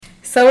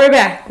So we're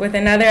back with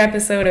another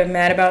episode of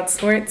Mad About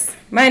Sports.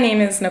 My name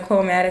is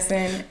Nicole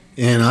Madison.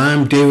 And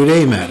I'm David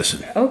A.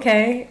 Madison.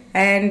 Okay,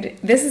 and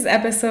this is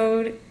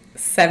episode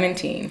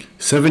 17.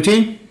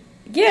 17?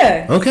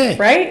 Yeah. Okay.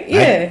 Right?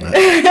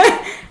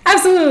 Yeah.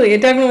 Absolutely,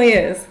 it definitely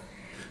is.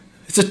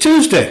 It's a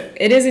Tuesday.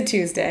 It is a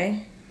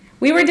Tuesday.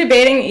 We were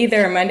debating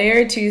either a Monday or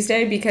a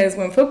Tuesday because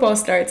when football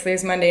starts,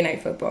 there's Monday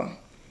Night Football.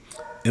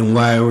 And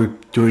why are we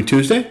doing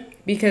Tuesday?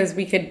 Because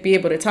we could be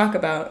able to talk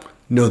about...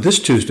 No, this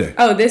Tuesday.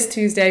 Oh, this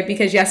Tuesday,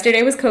 because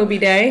yesterday was Kobe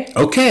Day.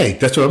 Okay,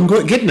 that's what I'm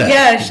getting at.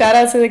 Yeah, shout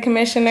out to the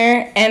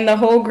commissioner and the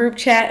whole group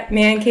chat,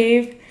 Man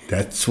Cave.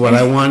 That's what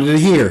I wanted to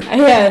hear.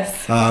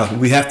 Yes.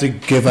 We have to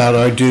give out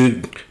our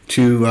due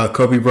to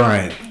Kobe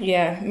Bryant.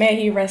 Yeah, may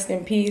he rest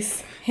in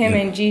peace. Him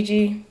and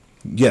Gigi.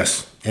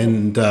 Yes,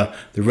 and the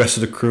rest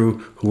of the crew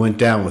who went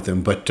down with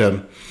him. But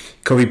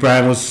Kobe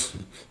Bryant was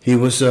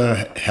a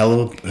hell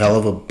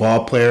of a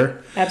ball player.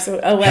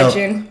 Absolutely, a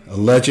legend. A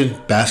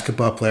legend,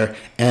 basketball player,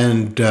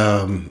 and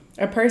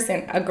a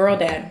person, a girl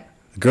dad.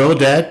 A girl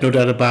dad, no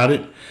doubt about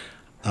it.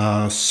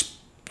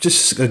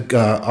 Just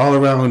all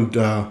around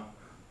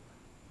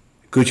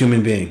good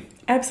human being.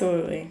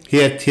 Absolutely. He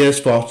has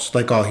faults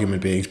like all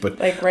human beings, but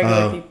like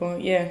regular people,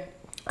 yeah.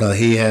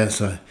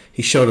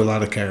 He showed a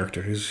lot of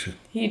character.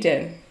 He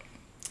did.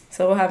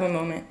 So we'll have a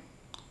moment.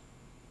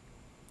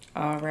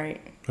 All right.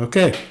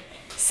 Okay.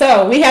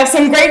 So we have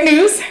some great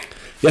news.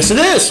 Yes, it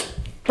is.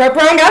 Brett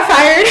Brown got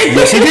fired.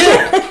 Yes, he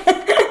did.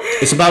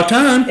 It's about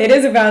time. It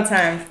is about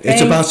time.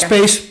 It's about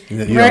space.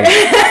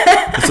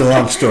 It's a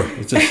long story.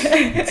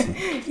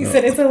 You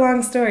said it's a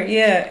long story.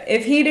 Yeah.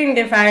 If he didn't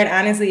get fired,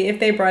 honestly,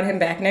 if they brought him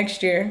back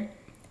next year,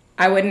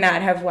 I would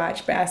not have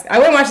watched basketball. I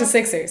wouldn't watch the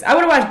Sixers. I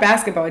would have watched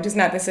basketball, just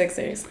not the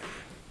Sixers.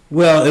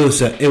 Well, it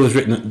was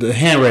written. The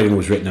handwriting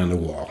was written on the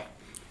wall.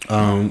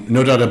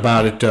 No doubt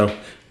about it.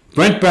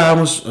 Brett Brown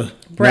was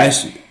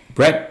nice.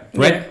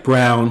 Brett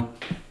Brown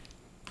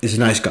is a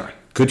nice guy.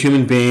 Good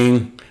human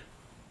being,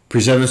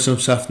 presented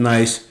himself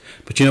nice.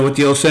 But you know what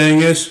the old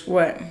saying is?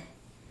 What?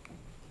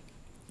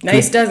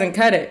 Nice doesn't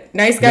cut it.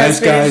 Nice guys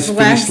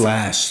finish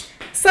last.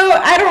 So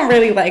I don't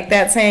really like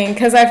that saying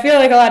because I feel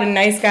like a lot of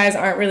nice guys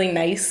aren't really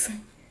nice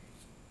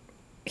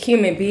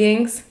human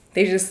beings.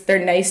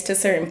 They're nice to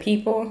certain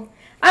people.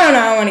 I don't know.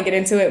 I don't want to get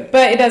into it,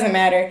 but it doesn't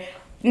matter.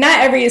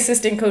 Not every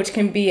assistant coach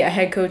can be a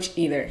head coach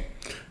either.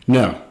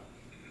 No.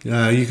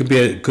 You could be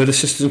a good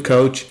assistant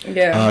coach.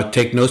 Yeah.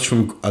 Take notes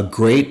from a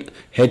great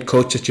head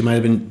coach that you might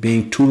have been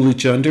being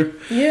tutelage under.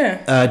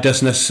 Yeah. It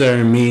doesn't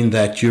necessarily mean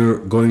that you're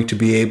going to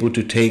be able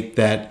to take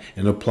that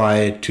and apply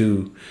it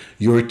to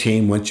your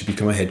team once you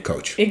become a head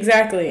coach.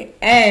 Exactly.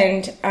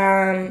 And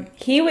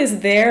he was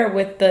there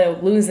with the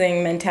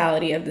losing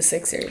mentality of the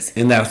Sixers.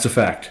 And that's a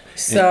fact.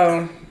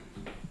 So...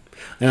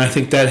 And I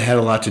think that had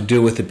a lot to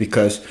do with it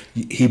because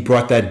he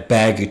brought that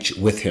baggage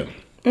with him.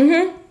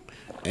 Mm-hmm.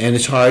 And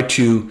it's hard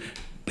to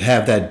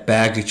have that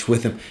baggage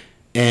with him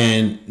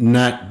and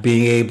not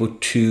being able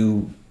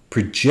to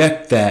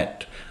project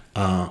that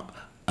on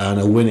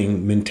a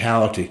winning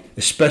mentality,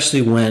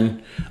 especially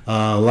when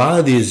a lot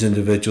of these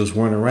individuals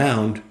weren't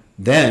around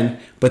then,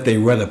 but they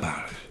read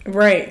about it.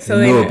 Right, so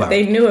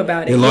they knew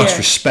about it. They lost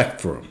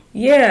respect for him.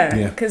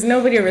 Yeah, because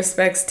nobody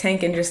respects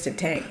tanking just to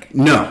tank.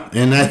 No,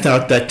 and I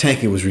thought that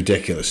tanking was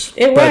ridiculous.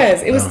 It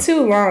was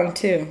too long,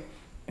 too.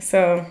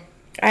 So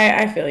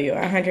I feel you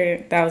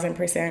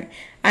 100,000%.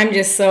 I'm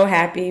just so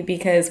happy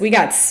because we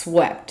got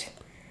swept.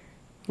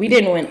 We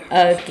didn't win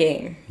a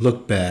game.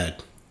 Looked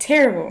bad.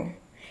 Terrible.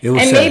 It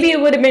was and sad. Maybe it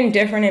would have been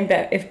different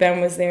if Ben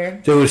was there.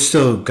 They would have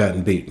still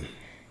gotten beaten.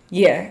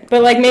 Yeah,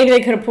 but maybe they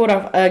could have pulled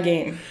off a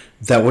game.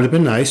 That would have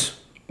been nice.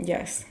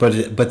 Yes.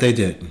 But they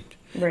didn't.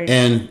 Right.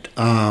 And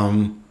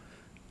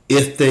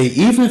if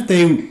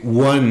they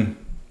won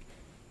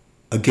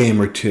a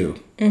game or two,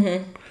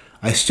 mm-hmm.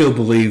 I still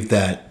believe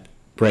that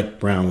Brett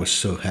Brown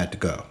had to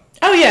go.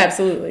 Oh yeah,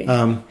 absolutely.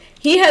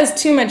 He has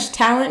too much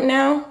talent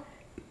now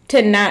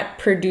to not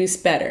produce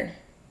better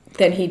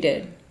than he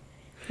did.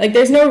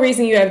 There's no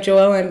reason you have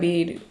Joel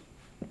Embiid,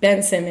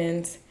 Ben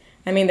Simmons.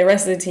 I mean, the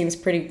rest of the team's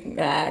pretty.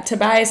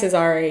 Tobias is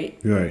alright.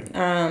 Right.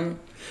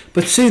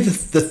 But see,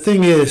 the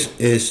thing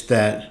is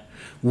that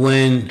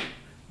when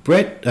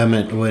Embiid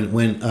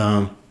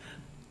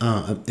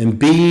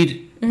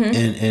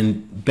mm-hmm.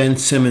 and Ben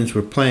Simmons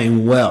were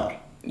playing well.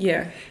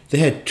 Yeah. They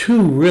had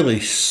two really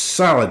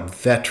solid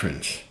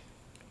veterans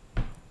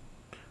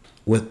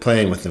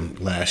playing with them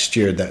last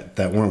year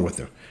that weren't with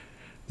them.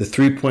 The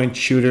 3-point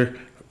shooter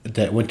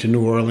that went to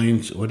New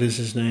Orleans, what is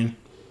his name?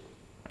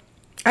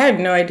 I have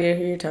no idea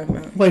who you're talking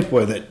about. White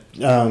boy that...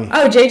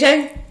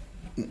 JJ?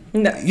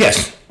 No.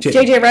 Yes.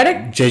 JJ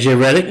Redick? JJ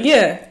Redick?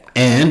 Yeah.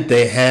 And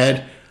they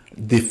had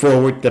the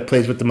forward that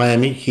plays with the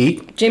Miami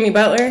Heat. Jimmy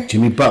Butler.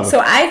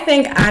 So I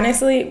think,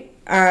 honestly...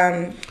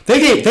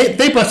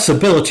 They brought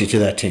stability to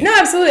that team. No,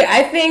 absolutely.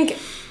 I think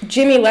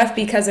Jimmy left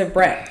because of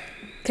Brett.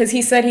 Because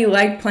he said he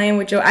liked playing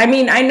with Joe. I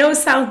mean, I know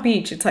South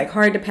Beach. It's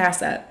hard to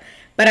pass up.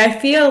 But I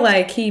feel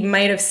like he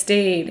might have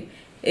stayed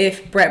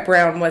if Brett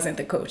Brown wasn't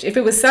the coach. If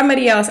it was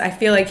somebody else, I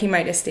feel like he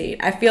might have stayed.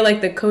 I feel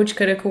like the coach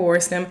could have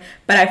coerced him,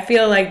 but I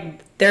feel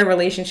like their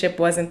relationship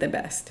wasn't the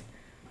best.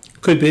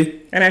 Could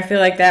be. And I feel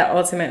like that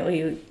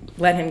ultimately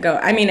let him go.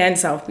 I mean, and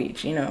South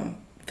Beach, you know.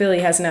 Philly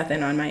has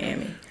nothing on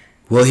Miami.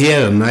 Well, he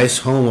had a nice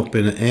home up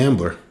in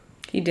Ambler.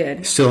 He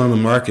did. Still on the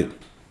market.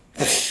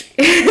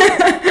 You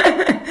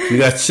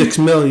got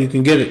 $6 million, you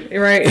can get it.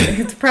 Right.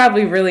 It's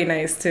probably really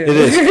nice, too. It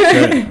is.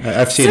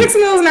 I've seen $6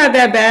 million's not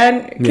that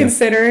bad,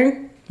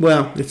 considering.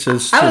 Well, it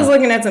says... I was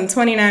looking at some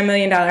 $29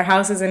 million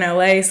houses in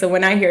LA, so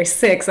when I hear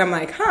 6, I'm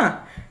like, huh,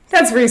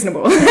 that's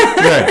reasonable.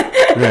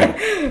 Right.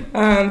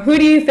 Who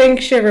do you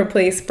think should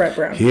replace Brett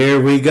Brown?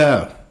 Here we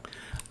go.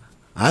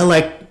 I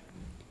like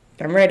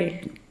I'm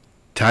ready.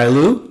 Ty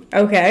Lue,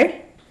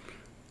 Okay.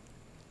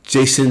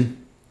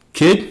 Jason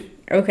Kidd,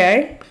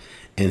 Okay.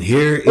 and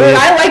here is... Wait,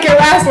 I like your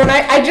last one.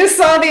 I just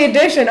saw the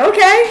addition.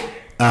 Okay.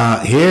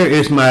 Here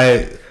is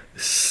my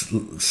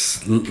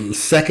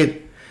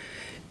second,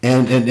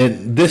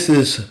 and this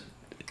is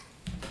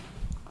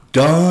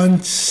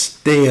Dawn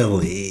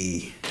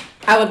Staley.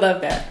 I would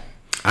love that.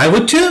 I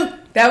would too.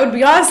 That would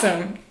be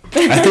awesome.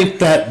 I think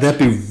that'd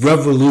be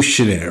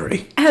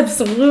revolutionary.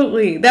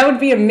 Absolutely. That would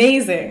be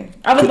amazing.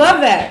 I would love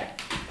that.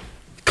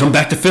 Come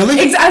back to Philly?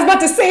 I was about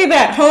to say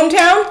that.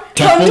 Hometown?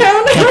 Temple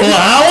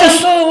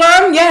House? Temple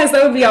alum? Yes,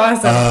 that would be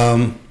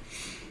awesome.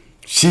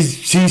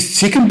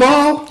 She can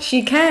ball.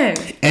 She can.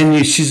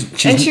 And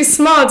she's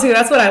small too.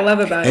 That's what I love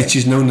about her. And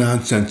she's no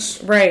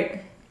nonsense.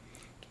 Right.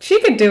 She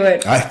could do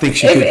it. I think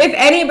she could. If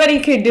anybody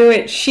could do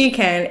it, she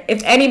can.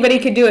 If anybody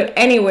could do it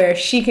anywhere,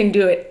 she can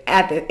do it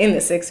in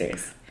the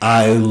Sixers.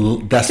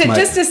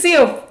 Just to see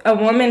a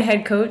woman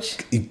head coach.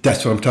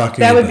 That's what I'm talking about.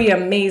 That would be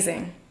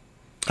amazing.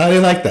 How do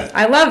you like that?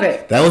 I love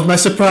it. That was my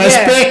surprise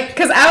pick.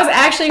 Because I was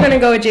actually going to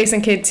go with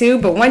Jason Kidd too,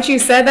 but once you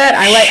said that,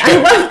 I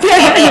love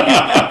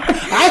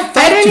that.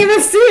 I didn't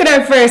even see it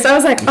at first. I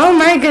was like, oh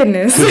my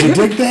goodness. Did you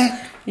dig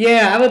that?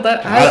 Yeah, I would love.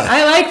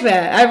 I like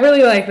that. I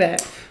really like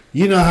that.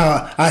 You know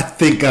how I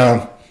think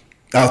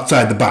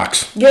outside the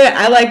box. Yeah,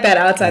 I like that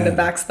outside the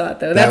box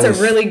thought though. That's a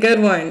really good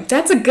one.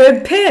 That's a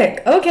good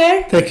pick.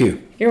 Okay. Thank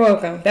you. You're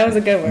welcome. That was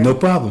a good one. No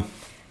problem.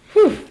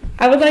 Whew.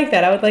 I would like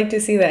that. I would like to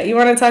see that. You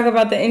want to talk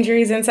about the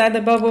injuries inside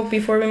the bubble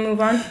before we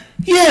move on?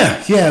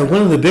 Yeah.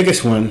 One of the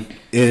biggest one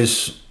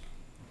is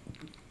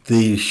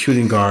the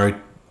shooting guard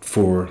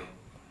for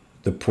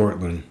the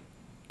Portland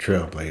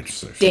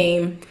Trailblazers.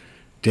 Dame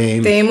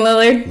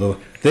Lillard.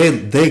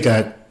 They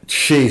got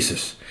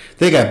Jesus.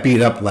 They got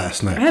beat up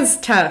last night. That's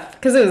tough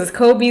because it was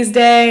Kobe's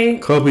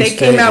day. They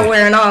came out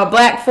wearing all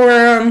black for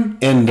him,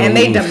 and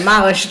they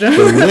demolished them.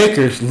 The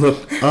Lakers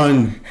looked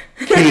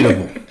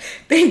unbeatable.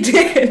 They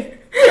did.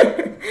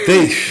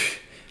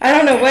 I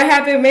don't know what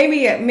happened.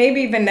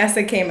 Maybe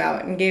Vanessa came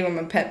out and gave him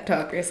a pep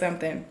talk or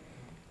something.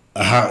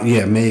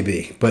 Yeah,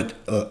 maybe. But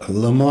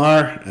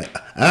Lamar,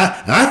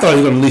 I thought he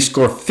was going to at least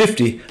score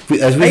 50.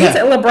 As we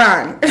said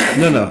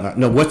LeBron.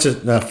 No. What's it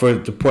for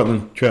the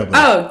Portland Trailblazers?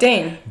 Oh,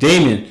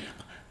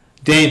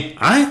 Dame,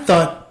 I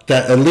thought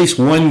that at least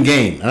one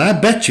game, and I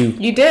bet you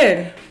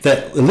did,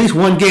 that at least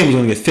one game he's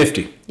going to get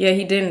 50. Yeah,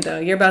 he didn't though.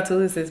 You're about to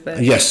lose this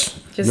bet. Yes.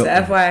 Just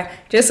FYI,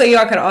 just so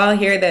y'all could all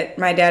hear that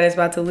my dad is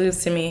about to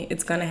lose to me.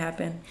 It's gonna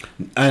happen.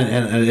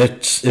 And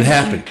it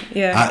happened.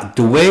 Yeah.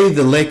 The way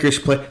the Lakers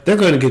play, they're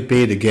going to get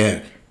beat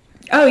again.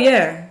 Oh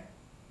yeah.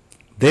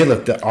 They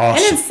looked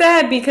awesome. And it's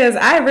sad because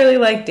I really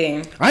like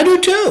Dame. I do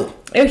too.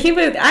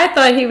 I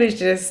thought he was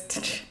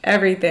just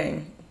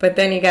everything, but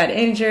then he got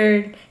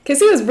injured because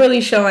he was really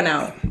showing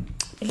out.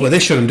 Well, they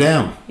shut him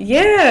down.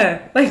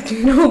 Yeah, like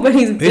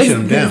nobody's business. They shut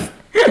him down.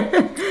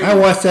 I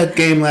watched that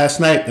game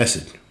last night. I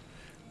said,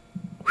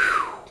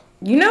 whew.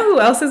 You know who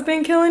else has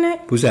been killing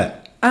it? Who's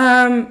that?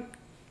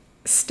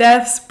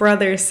 Steph's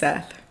brother,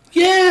 Seth.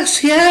 Yes.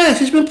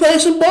 He's been playing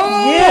some ball.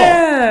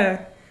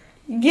 Yeah.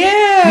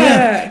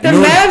 The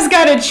Mavs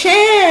got a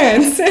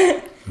chance.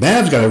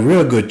 Mavs got a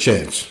real good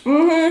chance.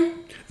 Mm-hmm.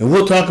 And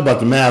we'll talk about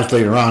the Mavs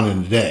later on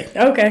in the day.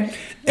 Okay.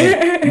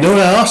 And you know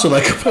what I also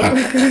like about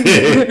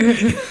it?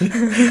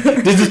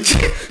 Did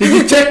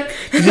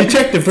you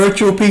check the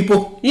virtual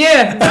people?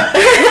 Yeah.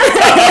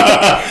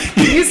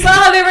 You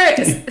saw they were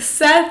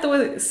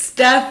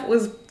Steph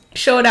was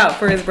showed out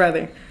for his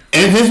brother.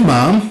 And his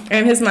mom. Yeah.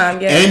 And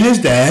his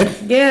dad.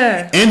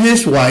 Yeah. And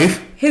his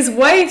wife. His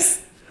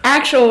wife's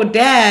actual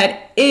dad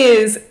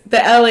is the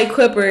LA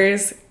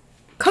Clippers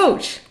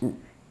coach.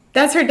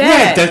 That's her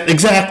dad. Right,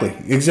 exactly.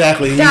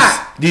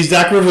 Doc. He's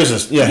Doc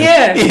Rivers. Yeah,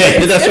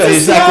 It's that's right. a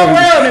small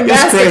world in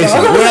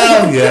basketball.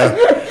 Well, yeah.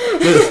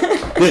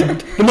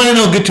 The money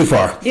don't get too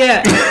far.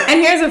 Yeah,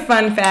 and here's a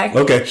fun fact.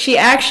 Okay. She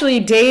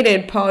actually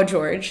dated Paul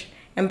George,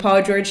 and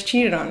Paul George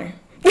cheated on her.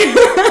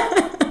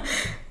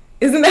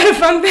 Isn't that a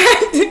fun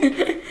fact?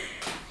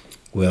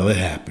 Well, it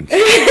happened.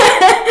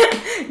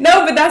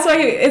 No, but that's why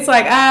it's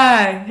like,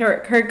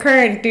 her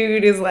current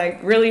dude is like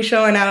really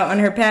showing out on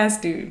her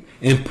past dude.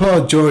 And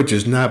Paul George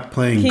is not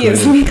playing good.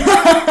 He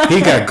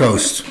got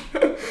ghost.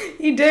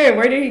 He did.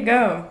 Where did he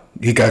go?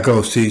 He got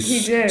ghost. He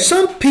did.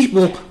 Some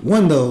people,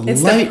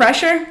 It's the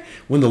pressure?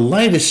 when the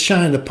light is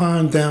shined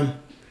upon them,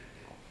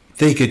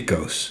 they get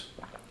ghosts.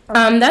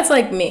 That's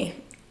like me.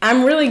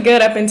 I'm really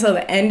good up until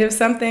the end of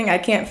something. I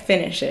can't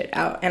finish it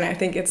out, and I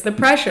think it's the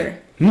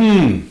pressure.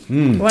 One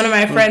of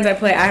my friends I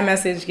play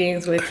iMessage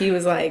games with, he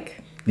was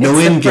like, no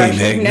end game,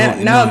 hey?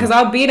 No, because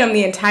I'll beat him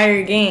the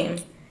entire game,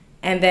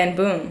 and then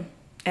boom,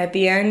 at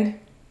the end,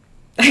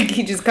 like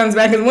he just comes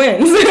back and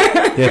wins.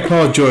 Yeah,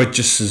 Paul George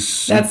just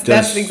is.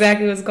 That's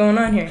exactly what's going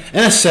on here.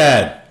 And it's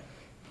sad.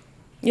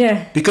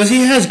 Yeah. Because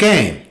he has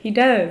game. He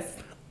does.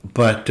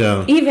 But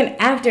even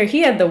after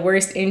he had the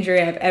worst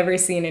injury I've ever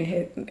seen in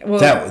his. Well,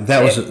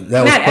 that was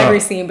not ever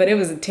seen, but it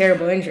was a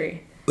terrible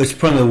injury. It's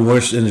probably the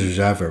worst injuries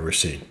I've ever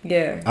seen.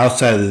 Yeah.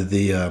 Outside of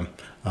the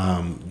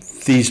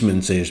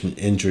Thiesman's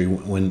injury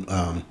when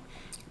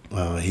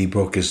he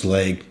broke his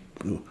leg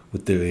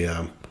with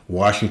the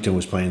Washington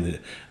was playing the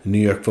New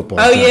York Football.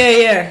 Oh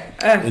yeah.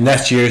 And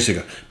that's years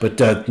ago. But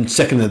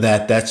second to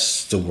that,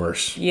 that's the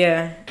worst.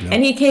 Yeah.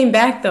 And he came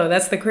back though.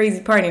 That's the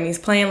crazy part. And he's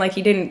playing like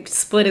he didn't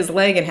split his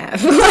leg in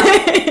half.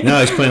 No,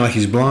 he's playing like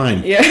he's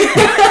blind. Yeah.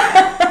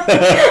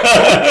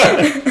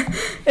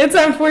 It's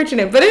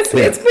unfortunate, but it's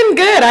been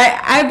good.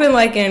 I've been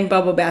liking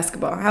bubble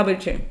basketball. How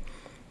about you?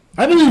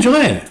 I've been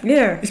enjoying it.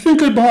 Yeah. It's been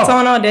good ball. It's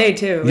on all day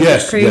too.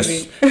 Yes,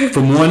 crazy. yes.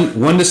 From one to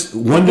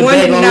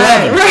bed on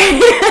 11. Right.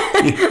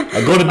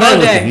 I go to bed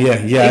with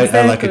it. Yeah, exactly.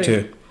 I like it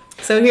too.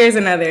 So here's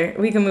another.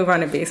 We can move on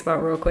to baseball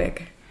real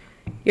quick.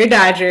 Your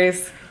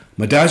Dodgers.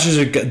 My Dodgers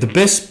are the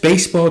best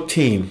baseball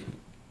team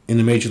in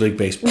the Major League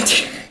Baseball.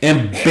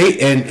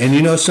 and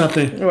you know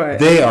something? What?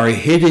 They are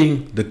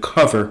hitting the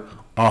cover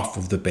off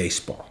of the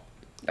baseball.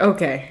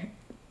 Okay.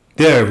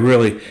 They're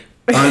really,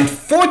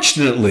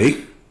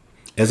 unfortunately,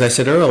 as I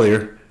said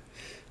earlier,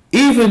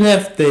 even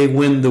if they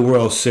win the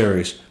World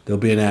Series, there'll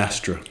be an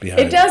asterisk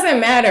behind it. It doesn't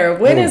matter.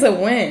 Win is a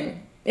win.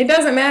 It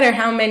doesn't matter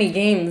how many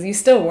games. You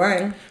still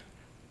won.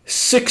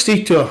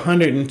 60 to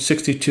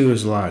 162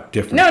 is a lot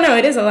different. No,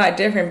 it is a lot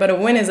different, but a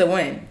win is a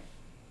win.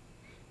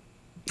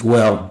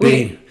 Well,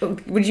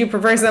 would you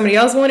prefer somebody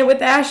else win it with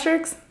the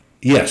asterisks?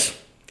 Yes.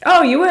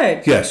 Oh, you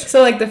would? Yes.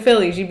 So like the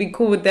Phillies, you'd be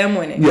cool with them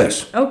winning?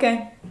 Yes.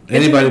 Okay.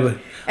 Anybody but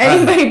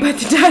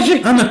the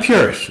Dodgers? I'm a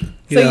purist.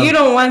 You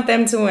don't want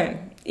them to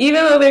win,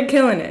 even though they're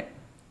killing it?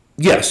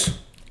 Yes.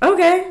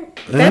 Okay.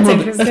 That's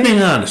interesting. Let's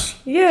be honest.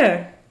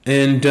 Yeah.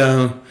 And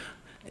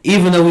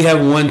even though we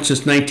haven't won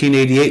since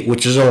 1988,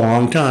 which is a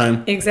long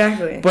time.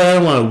 Exactly. But I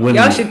don't want to win.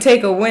 Y'all should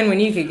take a win when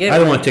you could get it. I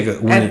don't want to take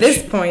a win. At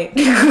this point.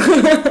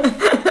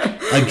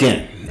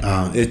 Again,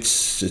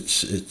 it's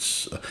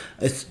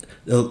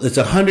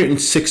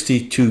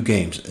 162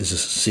 games as a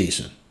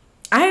season.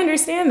 I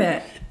understand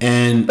that.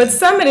 But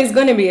somebody's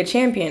going to be a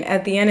champion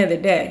at the end of the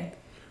day.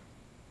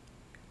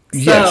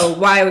 Yes. So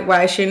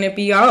why shouldn't it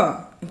be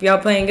y'all? If y'all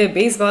playing good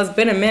baseball, it's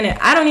been a minute.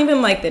 I don't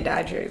even like the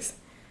Dodgers.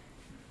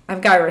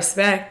 I've got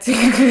respect. I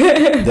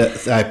appreciate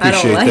that. I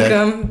don't like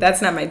them.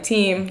 That's not my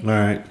team. All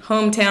right.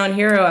 Hometown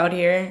hero out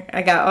here.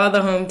 I got all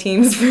the home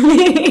teams for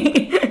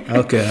me.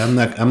 Okay, I'm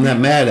not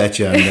mad at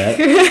you on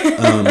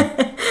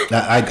that.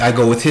 I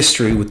go with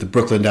history with the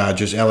Brooklyn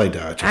Dodgers, LA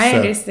Dodgers. I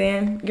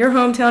understand. Your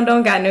hometown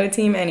don't got no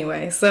team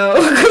anyway, so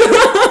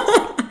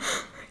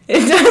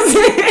it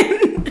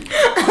doesn't.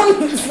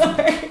 I'm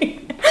sorry.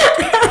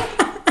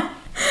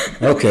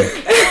 Okay.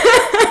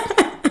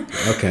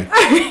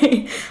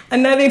 Right.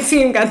 Another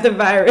team got the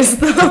virus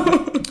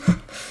though.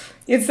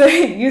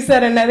 You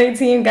said another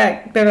team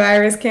got the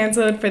virus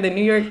canceled for the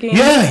New York game?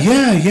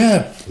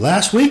 Yeah.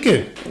 Last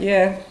weekend.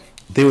 Yeah.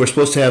 They were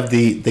supposed to have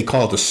they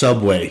call it the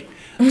Subway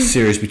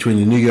series between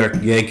the New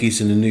York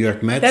Yankees and the New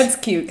York Mets. That's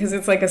cute because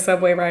it's like a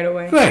subway right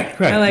away. Right.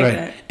 I like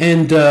that.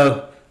 And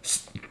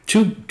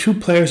two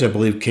players, I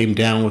believe, came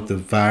down with the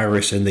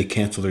virus and they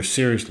canceled their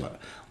series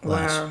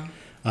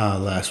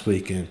last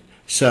weekend.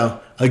 So,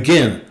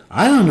 again,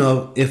 I don't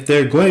know if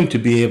they're going to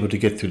be able to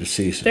get through the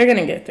season. They're going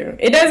to get through.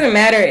 It doesn't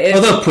matter if...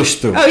 Oh, they'll push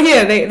through. Oh,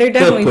 yeah, they're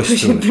definitely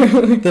pushing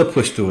through. They'll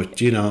push through it,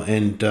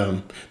 and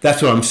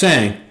that's what I'm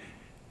saying.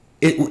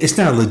 It's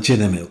not a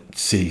legitimate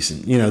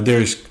season.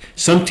 There's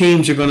some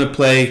teams are going to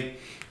play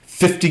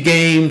 50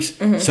 games.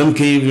 Mm-hmm. Some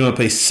games are going to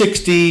play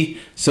 60.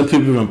 Some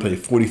people are going to play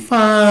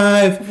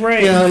 45.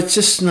 Right. It's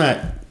just not...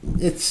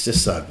 It's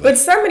just ugly. But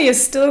somebody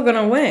is still going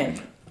to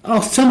win. Oh,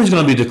 somebody's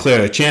going to be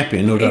declared a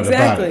champion, no doubt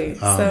about it.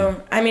 Exactly.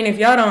 So, I mean, if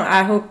y'all don't,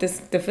 I hope the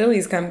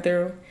Phillies come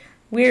through.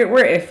 We're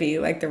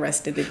iffy like the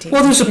rest of the team.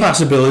 Well, there's a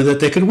possibility that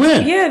they could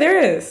win. Yeah, there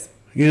is.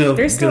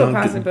 There's still a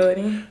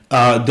possibility.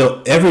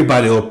 Though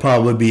everybody will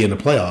probably be in the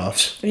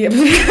playoffs. Yep.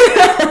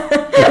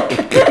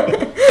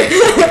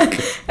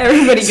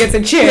 Everybody gets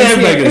a chance.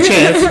 Everybody gets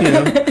a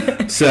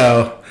chance.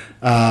 So,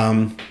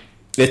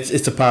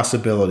 it's a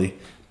possibility,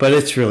 but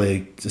it's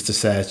a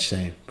sad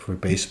shame for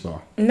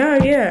baseball. No,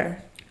 yeah.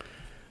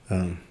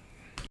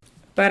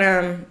 But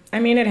I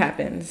mean, it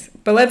happens.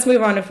 But let's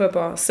move on to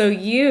football. So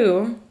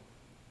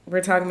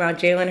we're talking about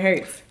Jalen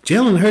Hurts.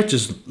 Jalen Hurts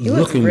is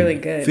looking really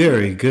good.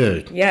 Very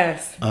good.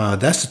 Yes.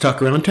 That's the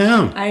talk around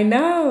town. I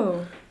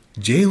know.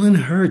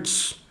 Jalen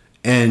Hurts.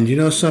 And you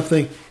know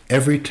something?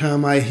 Every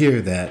time I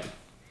hear that,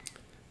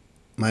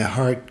 my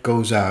heart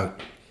goes out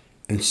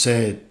and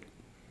said,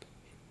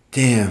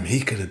 damn,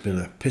 he could have been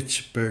a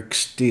Pittsburgh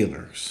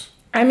Steelers.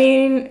 I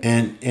mean,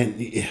 And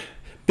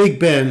Big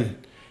Ben,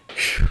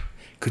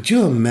 could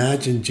you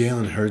imagine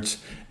Jalen Hurts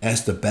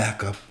as the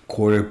backup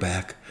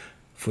quarterback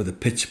for the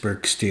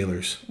Pittsburgh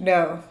Steelers?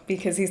 no,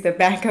 because he's the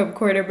backup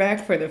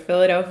quarterback for the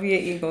Philadelphia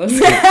Eagles.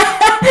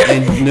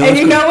 And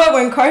You know what?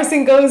 When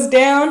Carson goes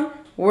down,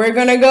 we're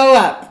going to go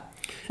up.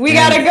 We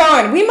got it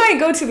going. We might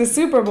go to the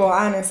Super Bowl,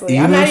 honestly.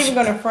 I'm not even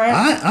going to front.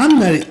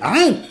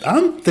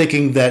 I'm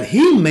thinking that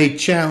he may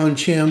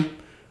challenge him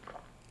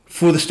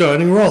for the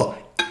starting role,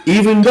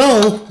 even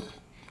though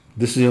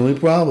this is the only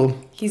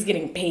problem. He's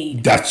getting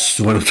paid. That's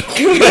what I'm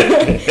talking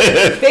about.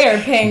 They are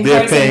paying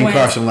They're Carson paying Wentz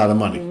Carson a lot of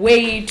money.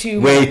 way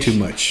too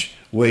much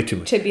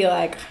to be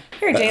like,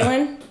 here,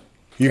 Jalen.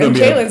 You're And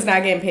gonna be Jalen's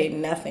not getting paid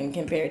nothing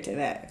compared to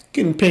that.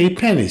 getting paid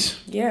pennies.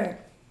 Yeah.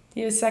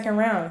 He was second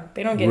round.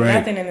 They don't get Right.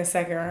 nothing in the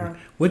second round.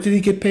 What did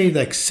he get paid?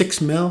 Like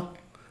 $6 million?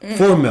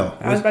 $4 million.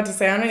 I was about to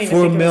say, I don't even $4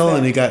 think it was million, that.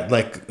 and he got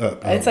like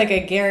It's like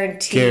a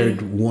guarantee. scared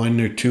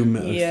 $1 or $2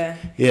 million. Yeah.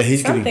 Yeah,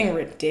 he's Something getting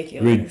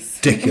ridiculous.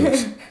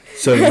 ridiculous.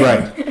 So you're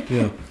right.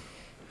 Yeah.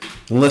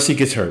 Unless he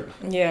gets hurt.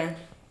 Yeah.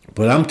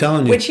 But I'm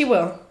telling you, Which he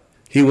will.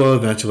 he will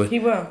eventually. He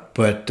will.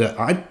 But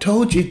I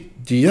told you,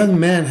 the young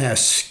man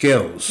has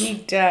skills. He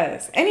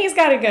does. And he's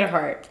got a good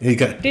heart. He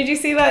got. Did you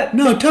see that?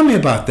 No, tell me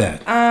about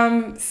that.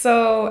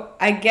 So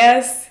I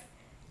guess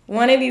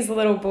one of these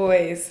little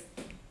boys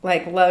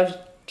loves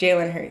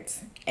Jalen Hurts.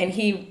 And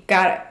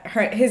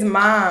his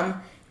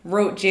mom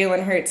wrote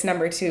Jalen Hurts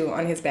 #2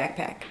 on his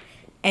backpack.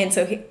 And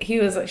so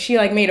she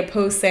made a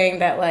post saying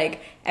that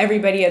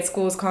everybody at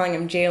school is calling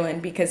him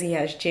Jalen because he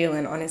has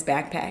Jalen on his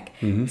backpack.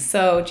 Mm-hmm.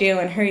 So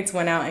Jalen Hurts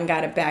went out and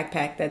got a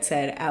backpack that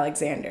said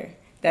Alexander.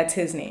 That's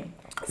his name.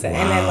 So, Wow.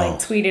 And then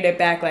tweeted it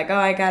back oh,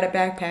 I got a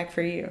backpack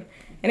for you.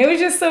 And it was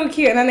just so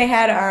cute. And then they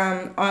had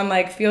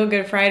on Feel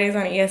Good Fridays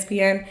on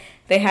ESPN,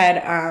 they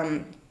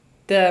had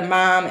the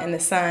mom and the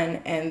son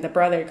and the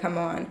brother come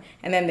on,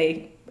 and then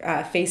they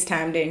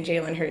FaceTimed in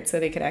Jalen Hurts so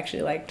they could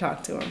actually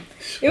talk to him.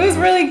 It was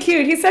really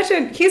cute. He's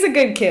a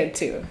good kid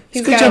too.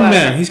 He's a good young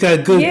man. He's got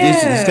a good.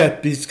 Yeah.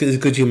 He's a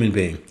good human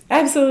being.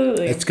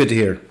 Absolutely. It's good to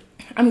hear.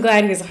 I'm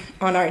glad he's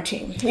on our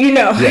team.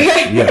 Yes,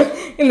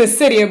 yes. In the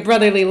city of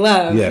brotherly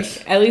love.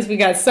 Yes. At least we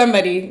got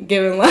somebody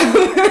giving love.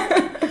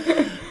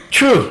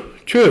 True.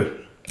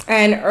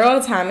 And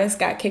Earl Thomas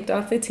got kicked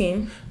off the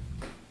team.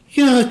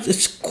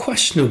 It's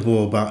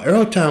questionable about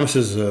Earl Thomas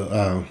is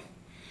a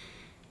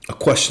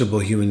questionable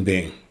human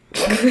being.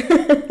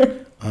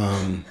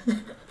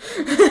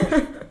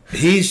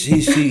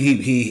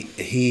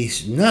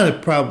 He's not a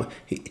problem.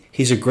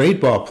 He's a great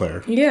ball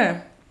player.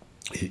 Yeah.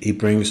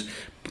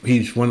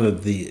 He's one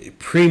of the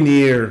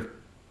premier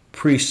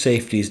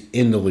pre-safeties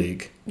in the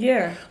league.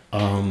 Yeah.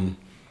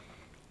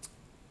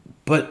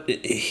 But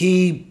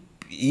he's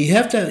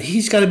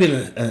got to be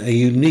in a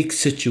unique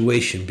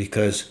situation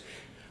because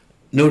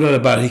no doubt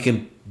about it, he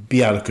can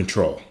be out of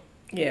control.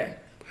 Yeah.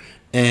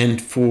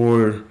 And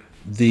for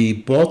the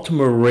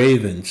Baltimore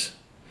Ravens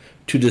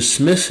to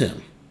dismiss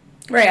him.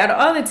 Right. Out of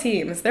all the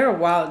teams, they're a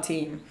wild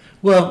team.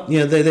 Well,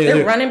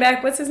 Their running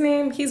back, what's his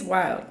name? He's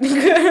wild.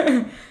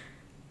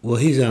 Well,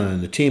 he's not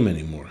on the team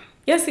anymore.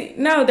 Yes.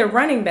 They're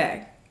running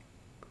back.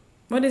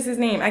 What is his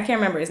name? I can't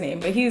remember his name,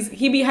 but he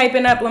be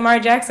hyping up Lamar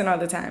Jackson all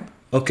the time.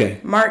 Okay.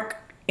 Mark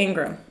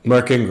Ingram.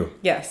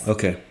 Yes.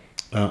 Okay.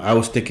 I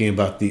was thinking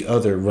about the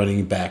other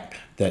running back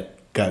that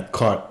got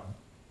caught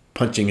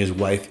punching his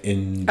wife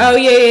in. Oh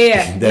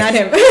yeah. Not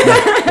him.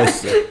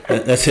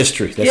 That's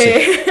history.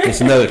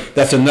 That's another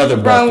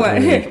wrong Baltimore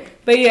one. league.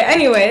 But yeah,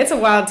 anyway, it's a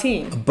wild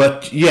team.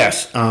 But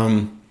yes,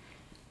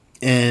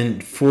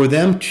 and for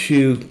them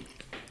to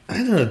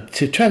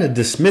try to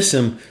dismiss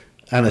him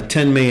on a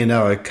 $10 million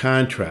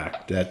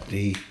contract that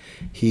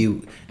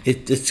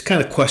it's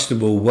kind of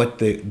questionable what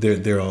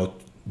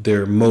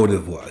their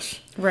motive was.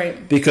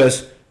 Right.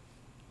 Because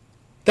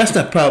it's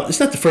not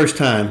the first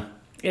time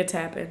It's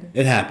happened.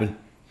 it happened.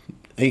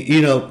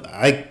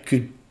 I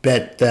could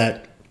bet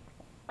that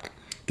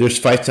there's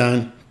fights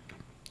on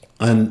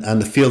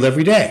the field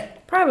every day.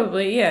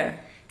 Probably, yeah.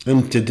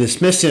 And to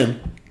dismiss him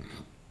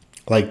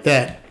like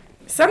that.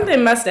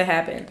 Something must have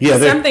happened. Yeah,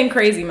 something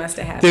crazy must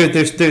have happened.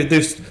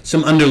 There's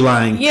some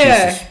underlying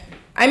pieces.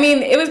 I mean,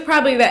 it was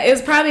probably that. It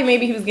was probably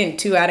maybe he was getting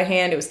too out of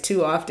hand. It was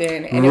too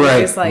often, and it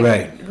was just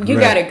you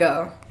gotta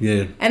go.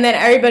 Yeah. And then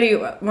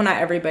not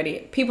everybody,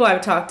 people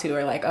I've talked to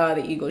are like, oh,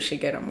 the Eagles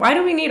should get him. Why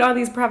do we need all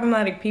these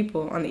problematic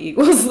people on the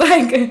Eagles?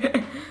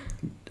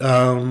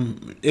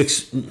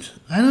 It's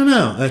I don't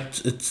know.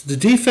 It's the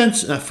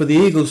defense for the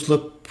Eagles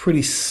look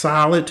pretty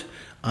solid.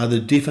 The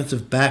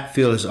defensive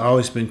backfield has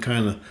always been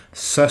kind of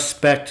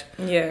suspect.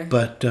 Yeah.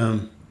 But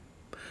do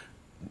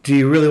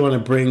you really want to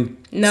bring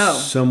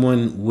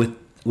someone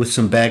with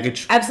some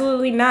baggage?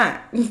 Absolutely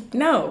not.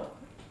 No.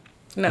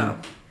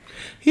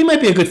 He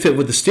might be a good fit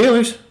with the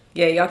Steelers.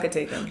 Yeah, y'all could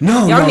take him.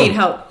 Y'all need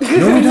help.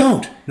 No, we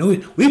don't. No,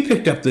 we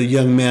picked up the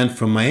young man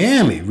from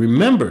Miami.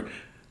 Remember?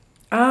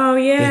 Oh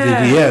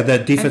yeah.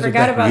 That defensive I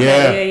forgot back. about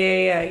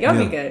that. Y'all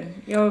Yeah. be good.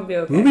 Y'all will be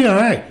okay. We'll be all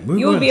right.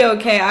 You'll be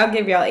okay. I'll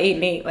give y'all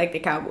 8-8 like the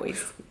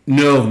Cowboys.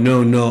 No.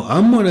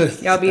 I'm gonna.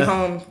 Y'all be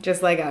home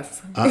just like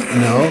us.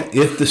 No,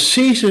 if the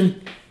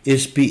season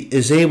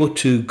is able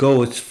to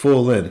go its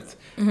full length,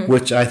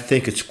 which I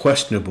think it's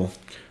questionable,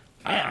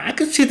 I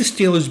could see the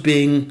Steelers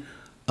being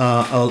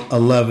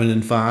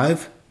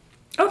 11-5,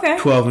 Okay.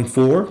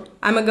 12-4.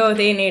 I'm gonna go with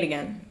 8-8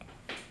 again.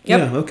 Yep.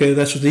 Yeah, okay,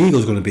 that's what the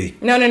Eagles going to be.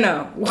 No.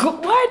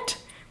 What?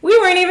 We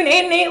weren't even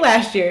 8-8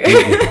 last year.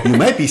 You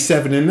might be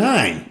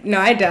 7-9. No,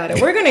 I doubt it.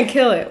 We're gonna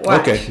kill it.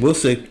 Watch. Okay, we'll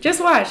see.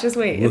 Just watch. Just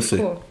wait. We'll It's see.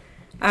 cool.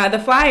 The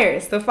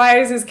Flyers. The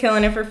Flyers is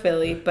killing it for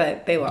Philly,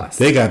 but they lost.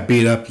 They got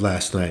beat up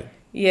last night,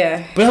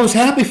 Yeah. but I was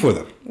happy for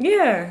them.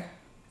 Yeah.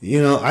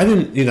 I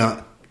didn't.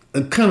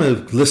 I'm kind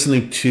of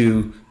listening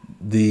to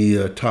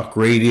the talk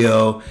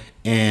radio,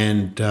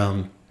 and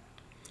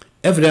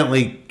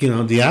evidently,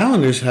 the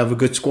Islanders have a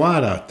good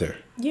squad out there.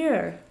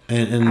 Yeah.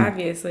 And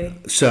Obviously.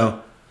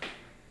 so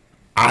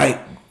I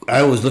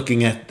was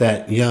looking at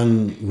that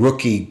young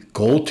rookie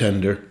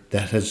goaltender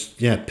that has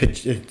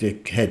pitched.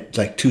 It had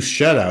like 2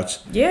 shutouts,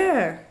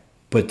 Yeah.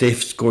 but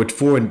they've scored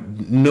 4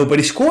 and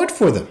nobody scored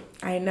for them.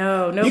 I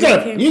know. You Nobody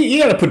gotta can.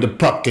 you gotta put the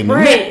puck in the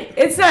net. Right.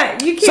 It's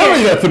not. You can't.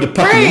 Somebody's gotta put the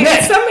puck in the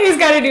net. Somebody's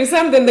got to do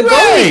something. The Right.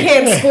 goalie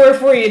can't score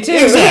for you too.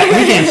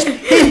 Exactly.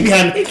 He's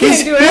behind. He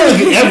can't do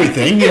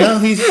everything.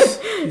 He's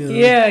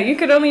Yeah. You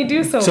could only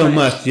do so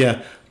much. Yeah.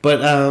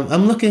 But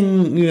I'm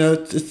looking.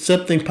 It's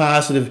something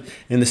positive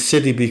in the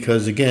city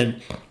because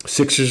again,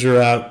 Sixers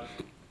are out.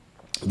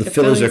 The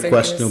Phillies are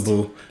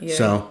questionable. just- yeah.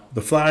 So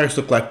the Flyers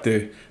look like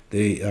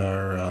they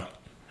are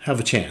have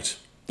a chance.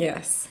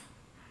 Yes.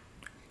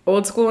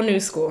 Old school, new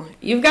school.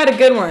 You've got a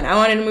good one. I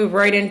wanted to move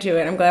right into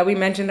it. I'm glad we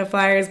mentioned the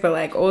Flyers, but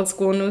like old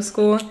school, new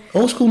school.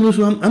 Old school news.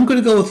 I'm going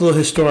to go with a little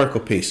historical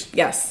piece.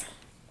 Yes.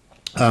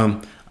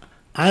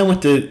 I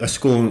went to a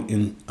school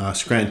in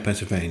Scranton,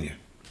 Pennsylvania,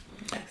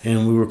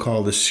 and we were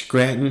called the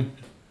Scranton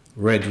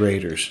Red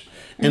Raiders.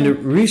 And the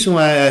reason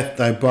why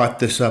I brought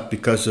this up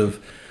because of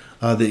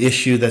the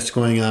issue that's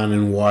going on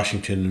in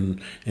Washington,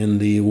 and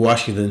the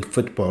Washington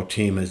football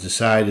team has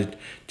decided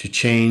to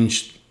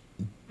change.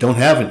 Don't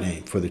have a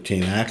name for the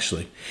team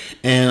actually,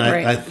 and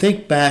Right. I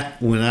think back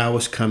when I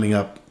was coming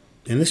up,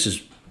 and this is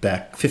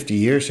back 50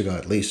 years ago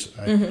at least.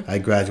 I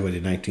graduated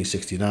in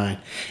 1969,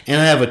 and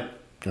I have a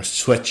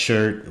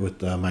sweatshirt with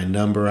my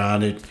number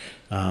on it,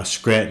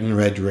 Scranton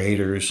Red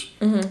Raiders,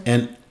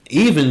 and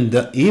even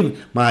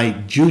my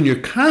junior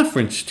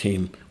conference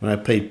team when I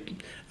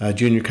played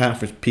junior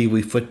conference Pee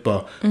Wee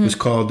football was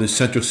called the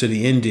Central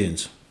City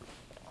Indians,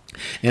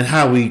 and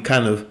how we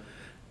kind of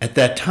at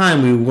that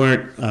time we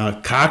weren't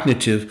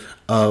cognitive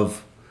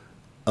of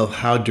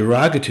how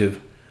derogative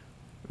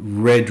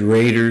Red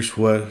Raiders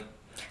were.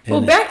 Well,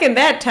 And- back in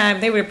that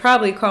time, they were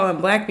probably calling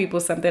black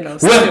people something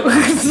else Well- too.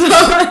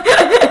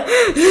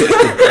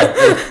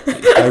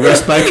 I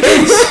rest my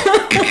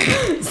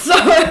case. So,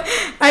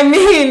 I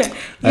mean,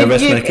 I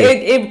rest my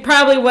case. it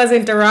probably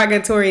wasn't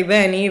derogatory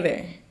then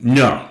either.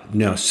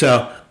 No.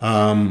 So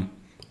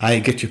I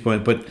get your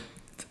point, but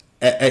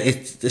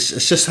it's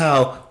just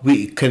how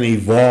we can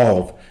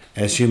evolve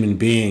as human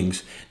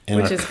beings and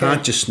Which our is good.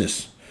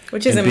 consciousness,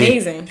 Which is and being-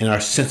 amazing. and our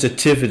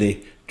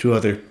sensitivity to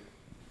other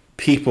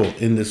people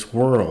in this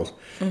world,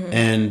 Mm-hmm.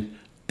 and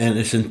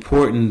it's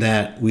important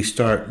that we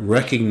start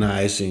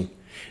recognizing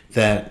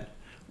that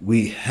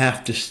we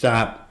have to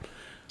stop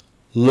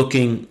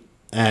looking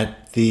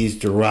at these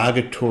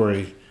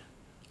derogatory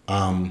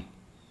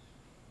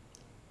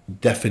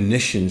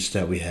definitions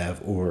that we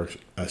have, or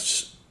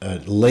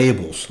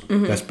labels.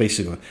 Mm-hmm. That's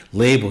basically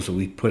labels that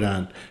we put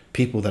on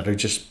people that are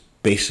just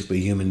basically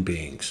human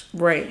beings,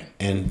 Right.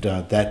 and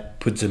that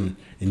puts them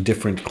in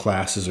different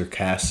classes or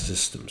caste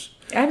systems.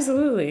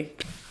 Absolutely.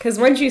 Because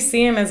once you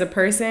see him as a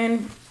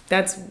person,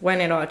 that's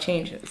when it all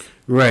changes.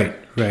 Right,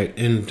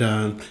 and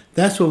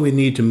that's what we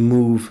need to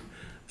move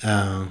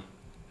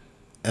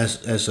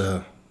as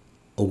a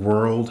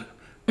world,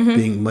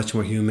 being much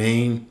more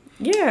humane.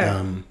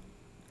 Yeah.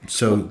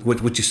 So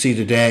what you see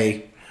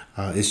today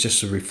is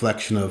just a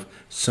reflection of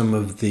some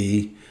of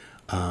the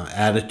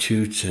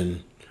attitudes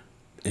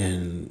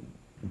and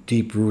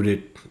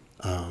deep-rooted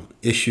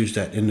issues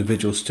that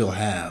individuals still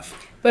have.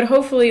 But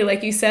hopefully,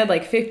 like you said,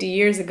 like 50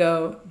 years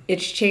ago,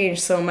 it's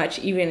changed so much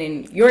even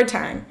in your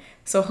time.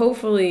 So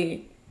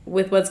hopefully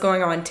with what's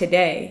going on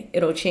today,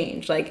 it'll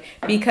change. Like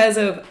because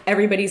of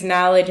everybody's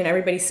knowledge and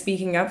everybody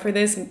speaking up for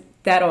this,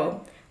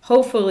 that'll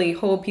hopefully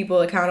hold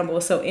people accountable.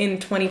 So in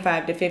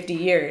 25 to 50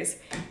 years,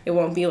 it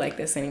won't be like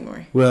this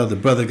anymore. Well, the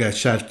brother got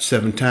shot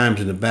 7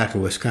 times in the back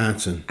of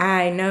Wisconsin.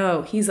 I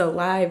know. He's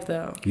alive,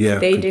 though. Yeah.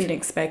 They didn't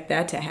expect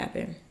that to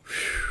happen.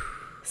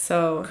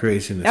 So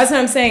Craziness. that's what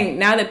I'm saying.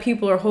 Now that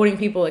people are holding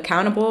people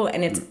accountable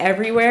and it's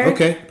everywhere,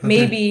 Okay.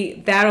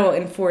 maybe that'll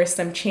enforce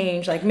some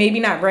change. Like maybe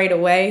not right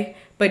away,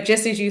 but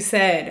just as you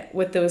said,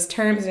 with those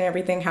terms and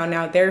everything, how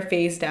now they're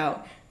phased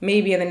out,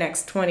 maybe in the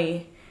next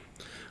 20,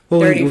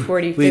 30,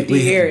 40, 50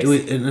 years.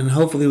 And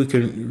hopefully we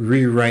can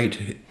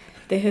rewrite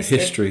the history.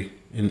 history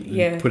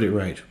and put it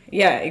right.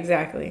 Yeah,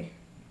 exactly.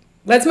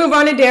 Let's move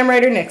on to Damn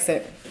Right or Nix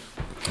It.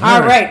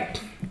 All right.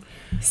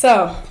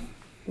 So,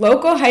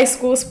 local high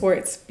school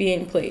sports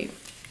being played.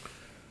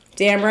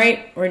 Damn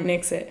right or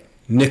nix it?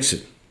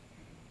 Nixon.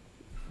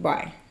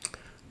 Why?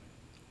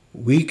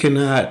 We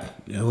cannot.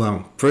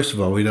 Well, first of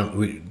all,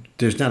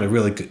 there's not a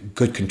really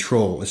good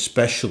control,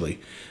 especially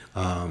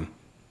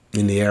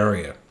in the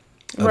area,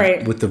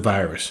 Right. with the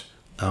virus.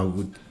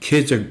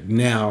 Kids are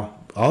now,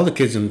 all the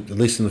kids, at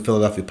least in the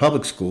Philadelphia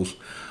public schools,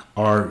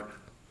 are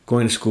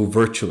going to school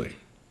virtually.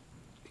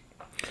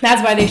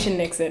 That's why they should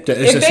nix it.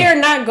 It's If they are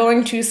not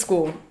going to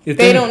school,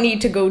 they don't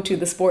need to go to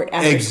the sport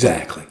after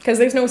Exactly. Because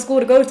there's no school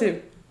to go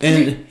to.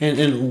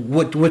 And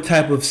what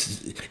type of,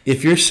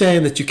 if you're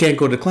saying that you can't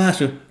go to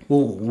classroom,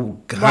 well,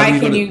 Why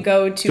can you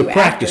go to after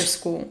practice?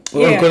 school?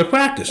 Well, go to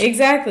practice.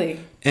 Exactly.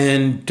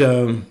 And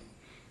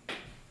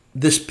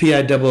this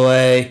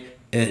PIAA,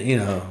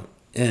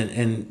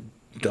 and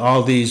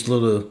all these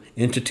little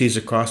entities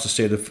across the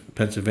state of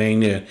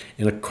Pennsylvania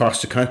and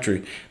across the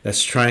country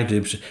that's trying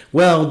to,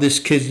 well, this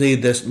kids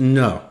need this.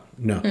 No.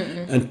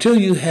 Mm-mm. Until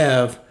you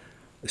have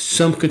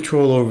some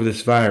control over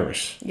this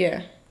virus,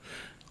 Yeah.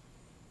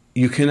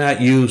 you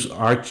cannot use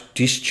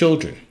these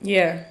children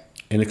Yeah.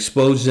 and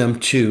expose them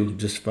to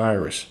this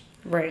virus.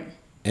 Right.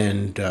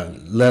 And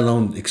let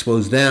alone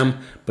expose them,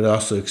 but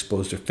also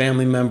expose their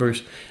family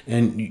members.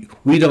 And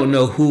we don't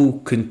know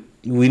who can.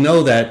 We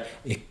know that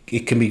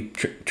it can be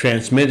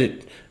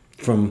transmitted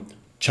from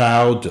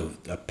child to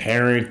a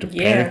parent to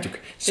parent.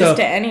 Just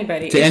to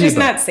anybody. It's just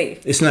not safe.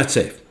 It's not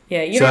safe.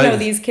 Yeah, you don't know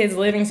these kids'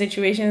 living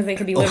situations. They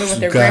could be living with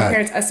their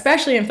grandparents,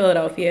 especially in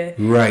Philadelphia.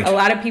 Right. A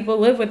lot of people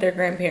live with their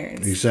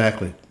grandparents.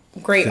 Exactly.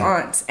 Great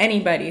aunts,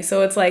 anybody.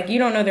 So it's like you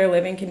don't know their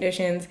living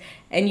conditions,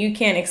 and you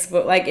can't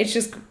expose. Like it's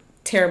just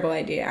terrible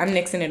idea. I'm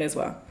nixing it as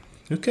well.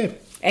 Okay.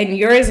 And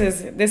yours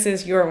this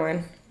is your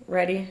one.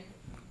 Ready?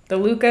 The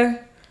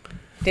Luca.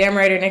 Damn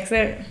right or nix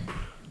it.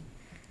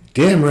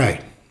 Damn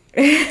right.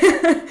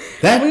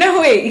 No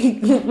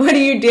wait. What are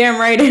you damn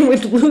right in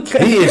with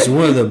Luca? He is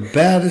one of the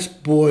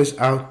baddest boys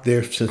out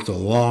there since a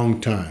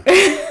long time.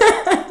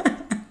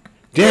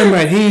 Damn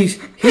right. He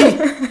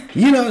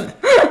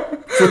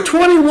for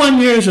 21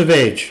 years of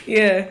age.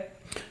 Yeah.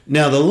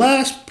 Now, the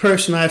last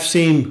person I've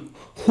seen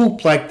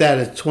hoop like that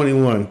at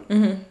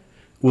 21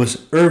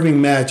 was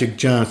Irving Magic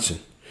Johnson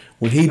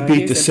when he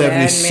beat the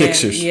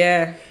 76ers.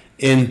 Yeah.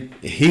 And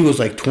he was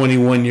like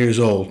 21 years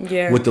old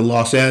with the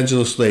Los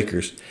Angeles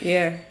Lakers.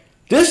 Yeah.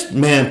 This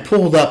man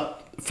pulled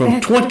up from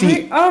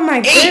 20. Oh,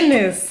 my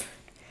goodness.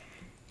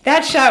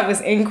 That shot was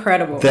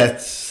incredible.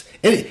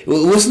 It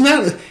was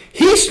not.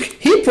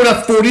 He put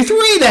up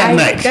 43 that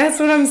night. That's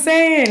what I'm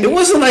saying. It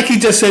wasn't like he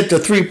just hit the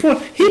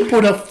 3-point. He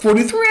put up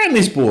 43 on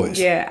these boys.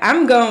 Yeah,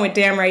 I'm going with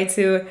damn right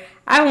too.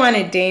 I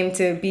wanted Dame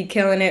to be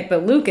killing it,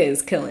 but Luka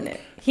is killing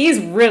it. He's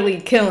really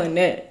killing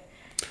it.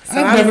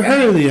 So I've never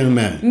heard of the young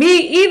man. Me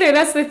either.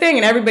 That's the thing.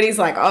 And everybody's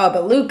like, oh,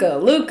 but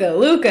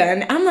Luka.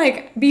 And I'm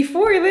like,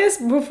 before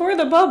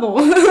the bubble,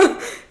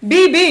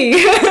 BB.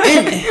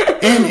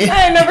 I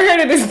had never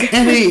heard of this guy.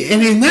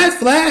 And he's not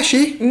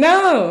flashy.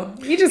 No.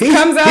 He just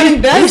comes out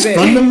and does it. He's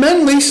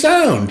fundamentally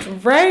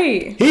sound.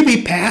 Right. He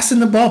be passing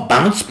the ball,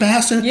 bounce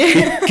passing,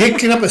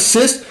 kicking up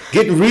assists,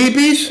 getting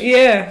rebounds.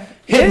 Yeah.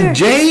 Hitting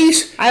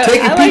J's,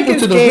 taking people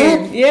to the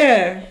hoop.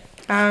 Yeah.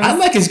 I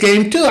like his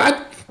game too.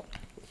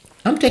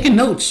 I'm taking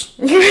notes.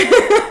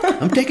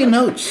 I'm taking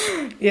notes.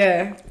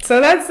 Yeah.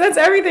 So that's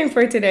everything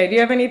for today. Do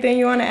you have anything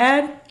you want to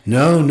add?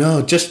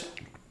 No. Just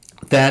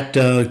that.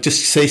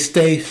 Just stay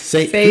safe.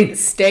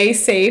 Stay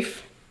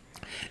safe.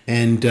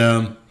 And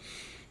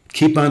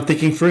keep on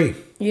thinking free.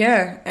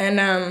 Yeah.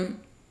 And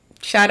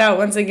shout out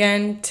once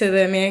again to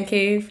the Man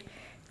Cave.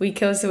 We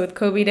killed it with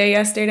Kobe Day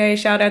yesterday.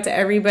 Shout out to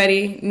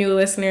everybody, new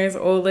listeners,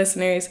 old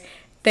listeners.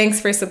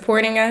 Thanks for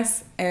supporting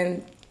us.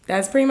 And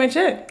that's pretty much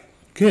it.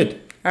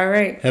 Good. All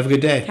right. Have a good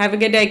day. Have a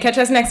good day. Catch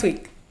us next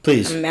week.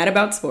 Please. I'm mad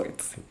about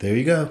sports. There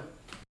you go.